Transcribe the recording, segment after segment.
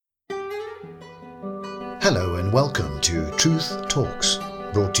Hello and welcome to Truth Talks,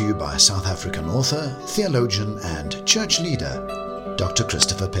 brought to you by South African author, theologian and church leader, Dr.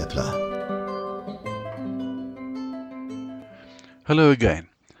 Christopher Peppler. Hello again.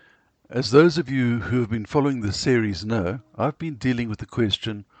 As those of you who have been following this series know, I've been dealing with the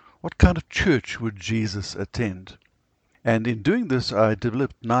question, what kind of church would Jesus attend? And in doing this, I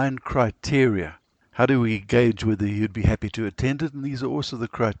developed 9 criteria. How do we gauge whether he'd be happy to attend it? And these are also the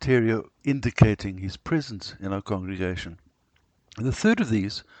criteria indicating his presence in our congregation. And the third of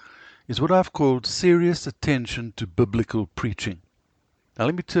these is what I've called serious attention to biblical preaching. Now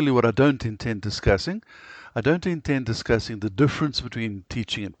let me tell you what I don't intend discussing. I don't intend discussing the difference between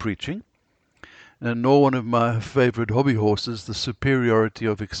teaching and preaching, and nor one of my favorite hobby horses, the superiority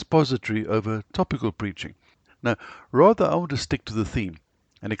of expository over topical preaching. Now, rather I want to stick to the theme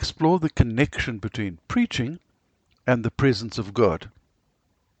and explore the connection between preaching and the presence of God.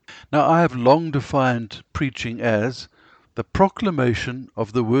 Now, I have long defined preaching as the proclamation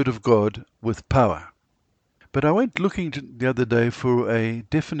of the Word of God with power. But I went looking the other day for a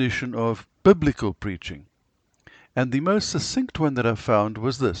definition of biblical preaching. And the most succinct one that I found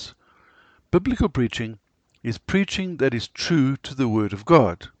was this. Biblical preaching is preaching that is true to the Word of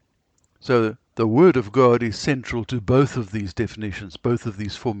God. So the Word of God is central to both of these definitions, both of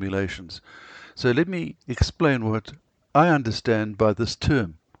these formulations. So let me explain what I understand by this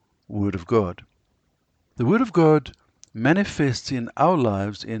term, Word of God. The Word of God manifests in our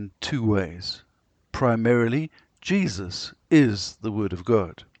lives in 2 ways. Primarily, Jesus is the Word of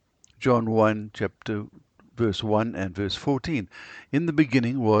God. John 1, verse 1 and verse 14. In the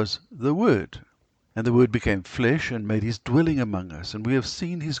beginning was the Word, and the Word became flesh and made his dwelling among us, and we have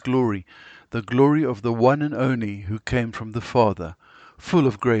seen his glory, the glory of the one and only who came from the Father, full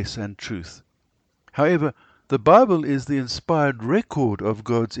of grace and truth. However, the Bible is the inspired record of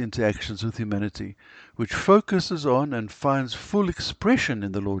God's interactions with humanity, which focuses on and finds full expression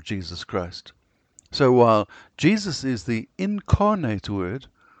in the Lord Jesus Christ. So while Jesus is the incarnate Word,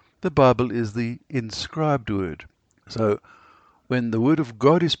 the Bible is the inscribed Word. So when the Word of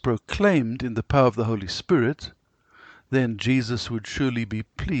God is proclaimed in the power of the Holy Spirit, then Jesus would surely be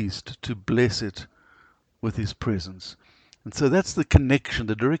pleased to bless it with his presence. And so that's the connection,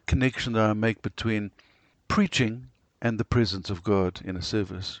 the direct connection that I make between preaching and the presence of God in a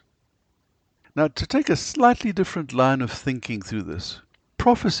service. Now, to take a slightly different line of thinking through this,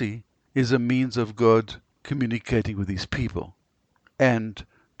 prophecy is a means of God communicating with his people. And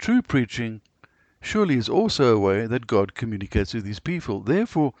true preaching surely is also a way that God communicates with his people.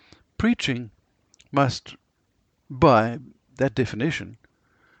 Therefore, preaching must, by that definition,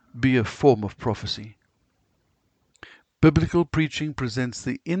 be a form of prophecy. Biblical preaching presents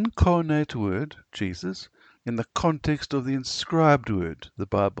the incarnate Word, Jesus, in the context of the inscribed Word, the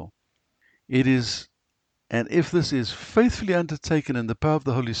Bible. It is, and if this is faithfully undertaken in the power of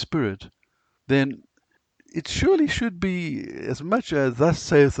the Holy Spirit, then it surely should be as much a thus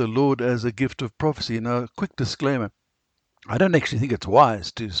saith the Lord as a gift of prophecy. Now, a quick disclaimer. I don't actually think it's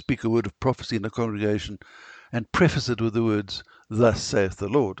wise to speak a word of prophecy in a congregation and preface it with the words, thus saith the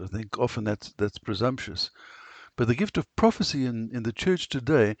Lord. I think often that's presumptuous. But the gift of prophecy in the church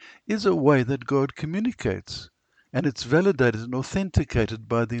today is a way that God communicates. And it's validated and authenticated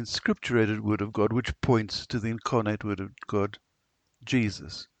by the inscripturated Word of God, which points to the incarnate Word of God,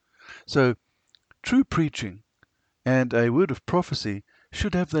 Jesus. So, true preaching and a word of prophecy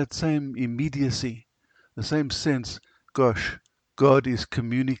should have that same immediacy, the same sense, gosh, God is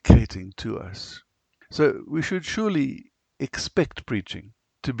communicating to us. So we should surely expect preaching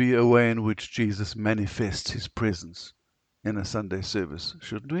to be a way in which Jesus manifests his presence in a Sunday service,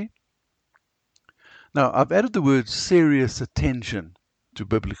 shouldn't we? Now, I've added the word serious attention to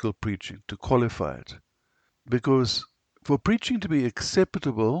biblical preaching to qualify it, because for preaching to be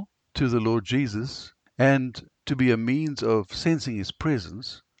acceptable to the Lord Jesus and to be a means of sensing his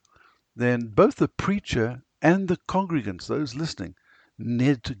presence, then both the preacher and the congregants, those listening,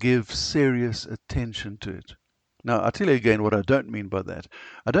 need to give serious attention to it. Now, I'll tell you again what I don't mean by that.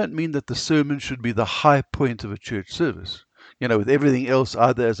 I don't mean that the sermon should be the high point of a church service, with everything else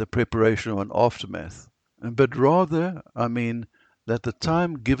either as a preparation or an aftermath. But rather, I mean that the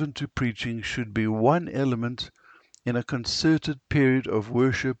time given to preaching should be one element in a concerted period of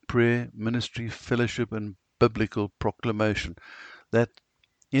worship, prayer, ministry, fellowship, and biblical proclamation that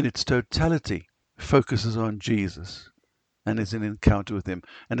in its totality focuses on Jesus and is an encounter with him,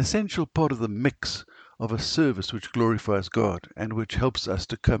 an essential part of the mix of a service which glorifies God and which helps us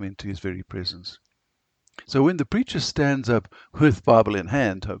to come into his very presence. So when the preacher stands up with Bible in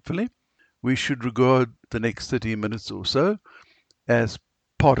hand, hopefully, we should regard the next 30 minutes or so as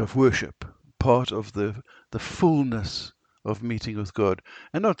part of worship, part of the fullness of meeting with God,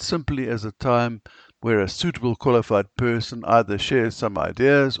 and not simply as a time where a suitable qualified person either shares some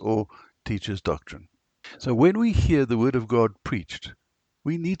ideas or teaches doctrine. So when we hear the Word of God preached,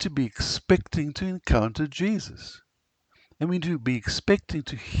 we need to be expecting to encounter Jesus. And we need to be expecting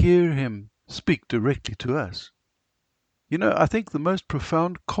to hear Him speak directly to us. You know, I think the most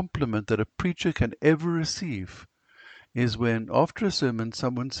profound compliment that a preacher can ever receive is when, after a sermon,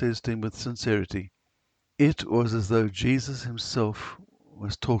 someone says to him with sincerity, "It was as though Jesus Himself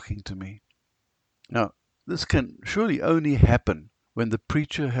was talking to me." Now, this can surely only happen when the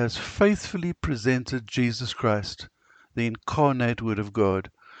preacher has faithfully presented Jesus Christ, the incarnate Word of God,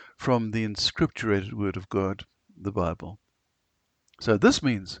 from the inscripturated Word of God, the Bible. So this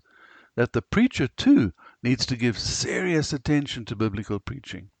means that the preacher too needs to give serious attention to biblical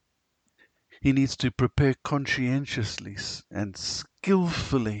preaching. He needs to prepare conscientiously and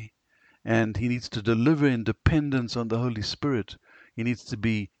skillfully, and he needs to deliver in dependence on the Holy Spirit. He needs to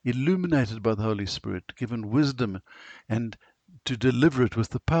be illuminated by the Holy Spirit, given wisdom, and to deliver it with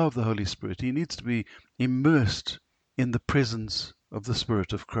the power of the Holy Spirit. He needs to be immersed in the presence of the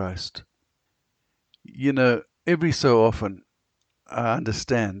Spirit of Christ. You know, every so often, I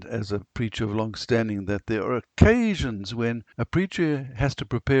understand as a preacher of long standing that there are occasions when a preacher has to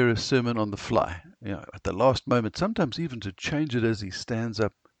prepare a sermon on the fly, at the last moment, sometimes even to change it as he stands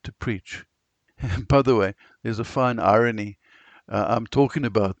up to preach. And by the way, there's a fine irony. I'm talking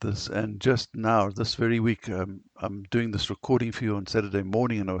about this, and just now, this very week, I'm doing this recording for you on Saturday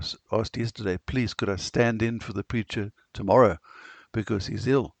morning, and I was asked yesterday, please, could I stand in for the preacher tomorrow because he's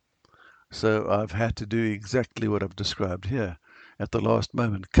ill? So I've had to do exactly what I've described here. At the last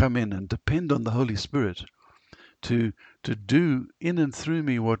moment, come in and depend on the Holy Spirit to do in and through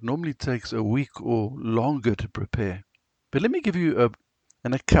me what normally takes a week or longer to prepare. But let me give you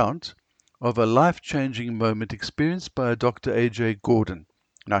an account of a life-changing moment experienced by Dr. A.J. Gordon.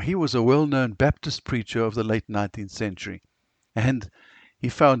 Now, he was a well-known Baptist preacher of the late 19th century, and he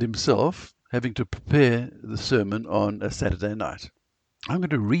found himself having to prepare the sermon on a Saturday night. I'm going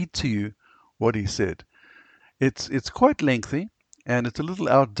to read to you what he said. It's quite lengthy, and it's a little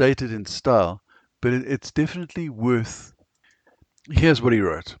outdated in style, but it's definitely worth. Here's what he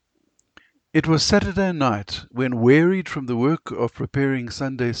wrote. It was Saturday night, when wearied from the work of preparing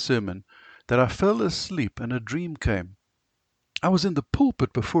Sunday's sermon, that I fell asleep and a dream came. I was in the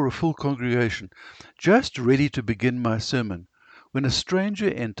pulpit before a full congregation, just ready to begin my sermon, when a stranger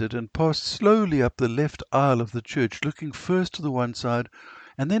entered and passed slowly up the left aisle of the church, looking first to the one side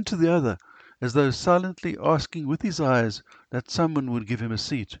and then to the other, as though silently asking with his eyes that someone would give him a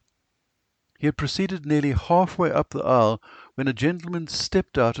seat. He had proceeded nearly halfway up the aisle when a gentleman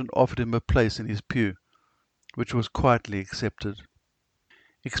stepped out and offered him a place in his pew, which was quietly accepted.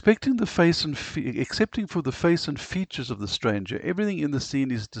 Excepting for the face and features of the stranger, everything in the scene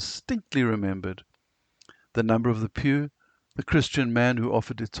is distinctly remembered. The number of the pew, the Christian man who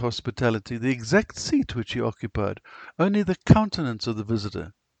offered its hospitality, the exact seat which he occupied, only the countenance of the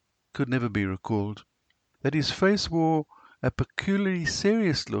visitor could never be recalled. That his face wore a peculiarly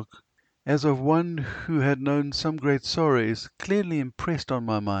serious look, as of one who had known some great sorrow, is clearly impressed on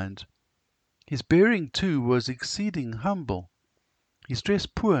my mind. His bearing, too, was exceeding humble. His dress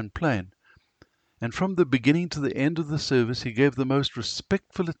poor and plain, and from the beginning to the end of the service he gave the most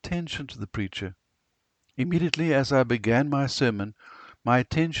respectful attention to the preacher. Immediately as I began my sermon, my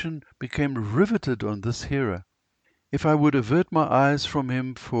attention became riveted on this hearer. If I would avert my eyes from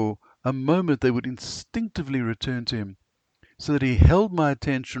him for a moment, they would instinctively return to him, so that he held my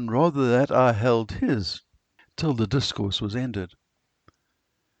attention rather than that I held his, till the discourse was ended.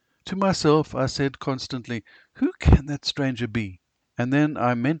 To myself I said constantly, "Who can that stranger be?" And then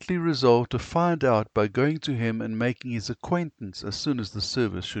I mentally resolved to find out by going to him and making his acquaintance as soon as the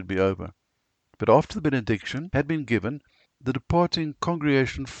service should be over. But after the benediction had been given, the departing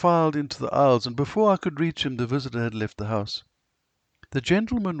congregation filed into the aisles, and before I could reach him, the visitor had left the house. The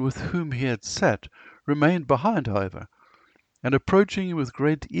gentleman with whom he had sat remained behind, however, and approaching him with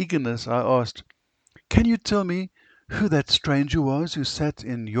great eagerness, I asked, "Can you tell me who that stranger was who sat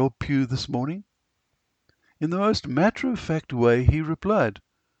in your pew this morning?" In the most matter-of-fact way he replied,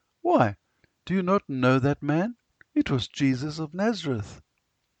 "Why, do you not know that man? It was Jesus of Nazareth."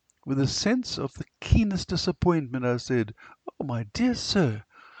 With a sense of the keenest disappointment, I said, "Oh, my dear sir,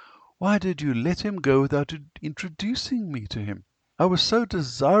 why did you let him go without introducing me to him? I was so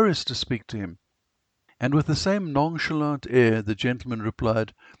desirous to speak to him." And with the same nonchalant air, the gentleman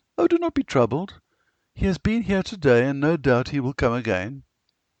replied, "Oh, do not be troubled. He has been here today, and no doubt he will come again."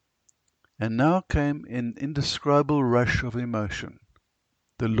 And now came an indescribable rush of emotion.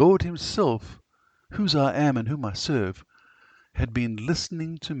 The Lord himself, whose I am and whom I serve, had been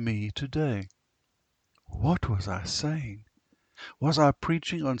listening to me today. What was I saying? Was I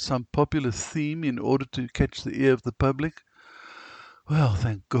preaching on some popular theme in order to catch the ear of the public? Well,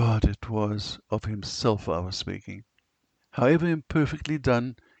 thank God it was of himself I was speaking. However imperfectly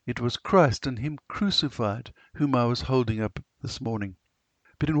done, it was Christ and him crucified whom I was holding up this morning.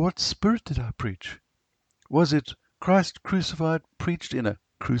 But in what spirit did I preach? Was it Christ crucified preached in a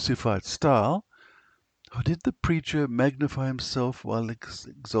crucified style? Or did the preacher magnify himself while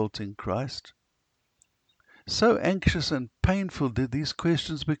exalting Christ? So anxious and painful did these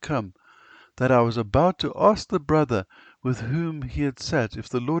questions become that I was about to ask the brother with whom he had sat if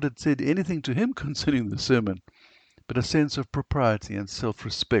the Lord had said anything to him concerning the sermon, but a sense of propriety and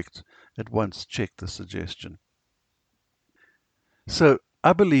self-respect at once checked the suggestion. So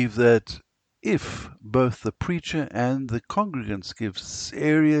I believe that if both the preacher and the congregants give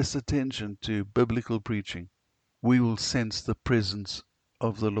serious attention to biblical preaching, we will sense the presence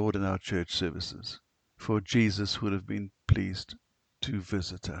of the Lord in our church services, for Jesus would have been pleased to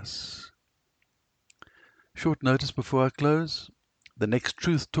visit us. Short notice before I close. The next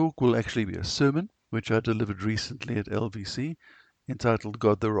Truth Talk will actually be a sermon, which I delivered recently at LVC, entitled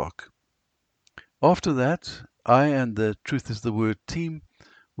God the Rock. After that, I and the Truth is the Word team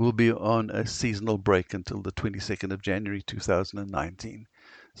will be on a seasonal break until the 22nd of January 2019.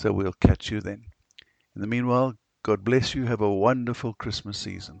 So we'll catch you then. In the meanwhile, God bless you. Have a wonderful Christmas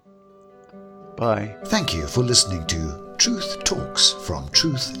season. Bye. Thank you for listening to Truth Talks from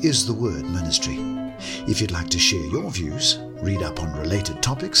Truth is the Word Ministry. If you'd like to share your views, read up on related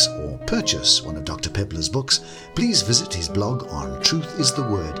topics, or purchase one of Dr. Pepler's books, please visit his blog on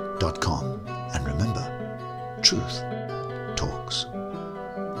truthistheword.com. And remember, Truth Talks.